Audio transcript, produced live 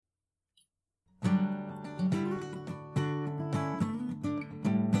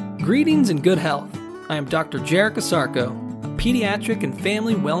Greetings and good health. I am Dr. Jarek Asarko, a pediatric and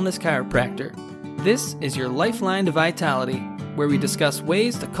family wellness chiropractor. This is your Lifeline to Vitality, where we discuss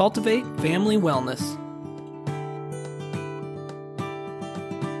ways to cultivate family wellness.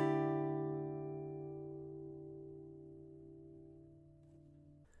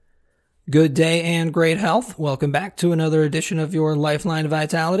 Good day and great health. Welcome back to another edition of your Lifeline to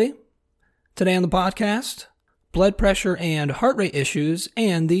Vitality. Today on the podcast, blood pressure and heart rate issues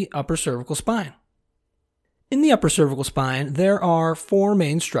and the upper cervical spine. In the upper cervical spine, there are four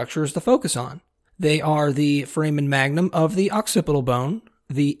main structures to focus on. They are the foramen magnum of the occipital bone,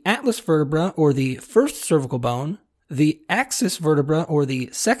 the atlas vertebra or the first cervical bone, the axis vertebra or the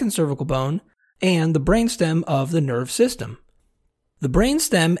second cervical bone, and the brainstem of the nerve system. The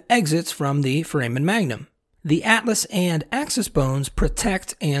brainstem exits from the foramen magnum. The atlas and axis bones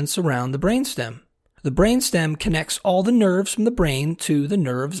protect and surround the brainstem. The brainstem connects all the nerves from the brain to the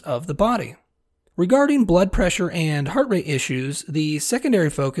nerves of the body. Regarding blood pressure and heart rate issues, the secondary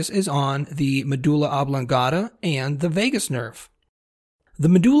focus is on the medulla oblongata and the vagus nerve. The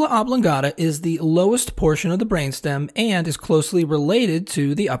medulla oblongata is the lowest portion of the brainstem and is closely related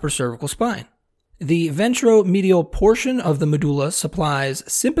to the upper cervical spine. The ventromedial portion of the medulla supplies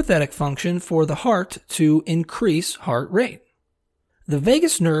sympathetic function for the heart to increase heart rate. The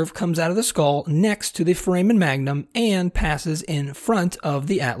vagus nerve comes out of the skull next to the foramen magnum and passes in front of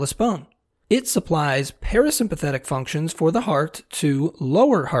the atlas bone. It supplies parasympathetic functions for the heart to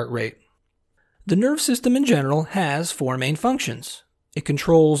lower heart rate. The nerve system in general has four main functions. It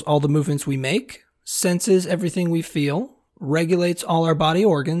controls all the movements we make, senses everything we feel, regulates all our body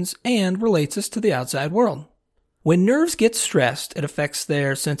organs, and relates us to the outside world. When nerves get stressed, it affects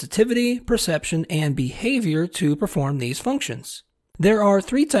their sensitivity, perception, and behavior to perform these functions. There are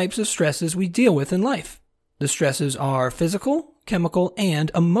three types of stresses we deal with in life. The stresses are physical, chemical,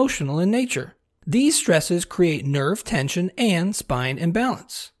 and emotional in nature. These stresses create nerve tension and spine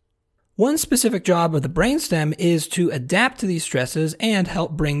imbalance. One specific job of the brainstem is to adapt to these stresses and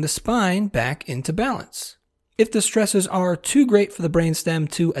help bring the spine back into balance. If the stresses are too great for the brainstem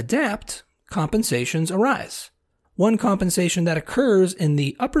to adapt, compensations arise. One compensation that occurs in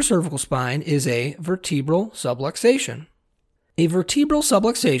the upper cervical spine is a vertebral subluxation. A vertebral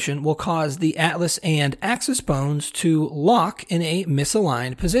subluxation will cause the atlas and axis bones to lock in a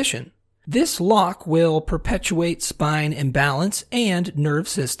misaligned position. This lock will perpetuate spine imbalance and nerve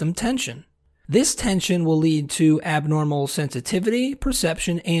system tension. This tension will lead to abnormal sensitivity,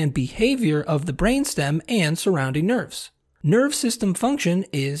 perception, and behavior of the brainstem and surrounding nerves. Nerve system function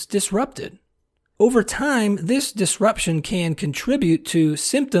is disrupted. Over time, this disruption can contribute to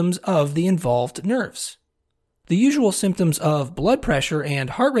symptoms of the involved nerves. The usual symptoms of blood pressure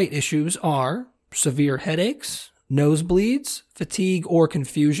and heart rate issues are severe headaches, nosebleeds, fatigue or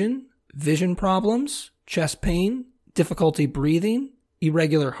confusion, vision problems, chest pain, difficulty breathing,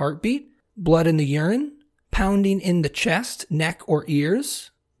 irregular heartbeat, blood in the urine, pounding in the chest, neck, or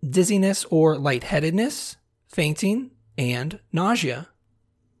ears, dizziness or lightheadedness, fainting, and nausea.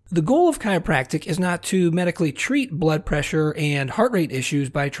 The goal of chiropractic is not to medically treat blood pressure and heart rate issues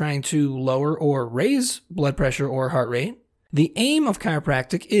by trying to lower or raise blood pressure or heart rate. The aim of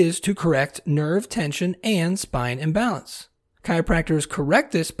chiropractic is to correct nerve tension and spine imbalance. Chiropractors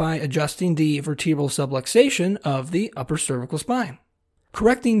correct this by adjusting the vertebral subluxation of the upper cervical spine.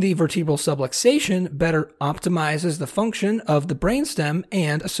 Correcting the vertebral subluxation better optimizes the function of the brainstem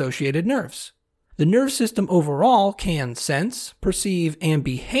and associated nerves. The nerve system overall can sense, perceive, and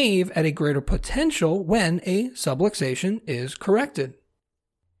behave at a greater potential when a subluxation is corrected.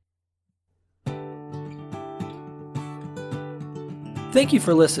 Thank you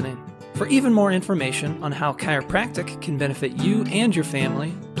for listening. For even more information on how chiropractic can benefit you and your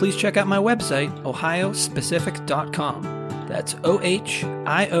family, please check out my website, ohiospecific.com. That's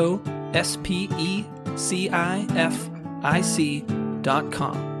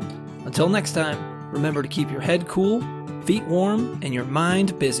ohiospecific.com. Until next time, remember to keep your head cool, feet warm, and your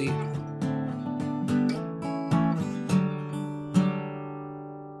mind busy.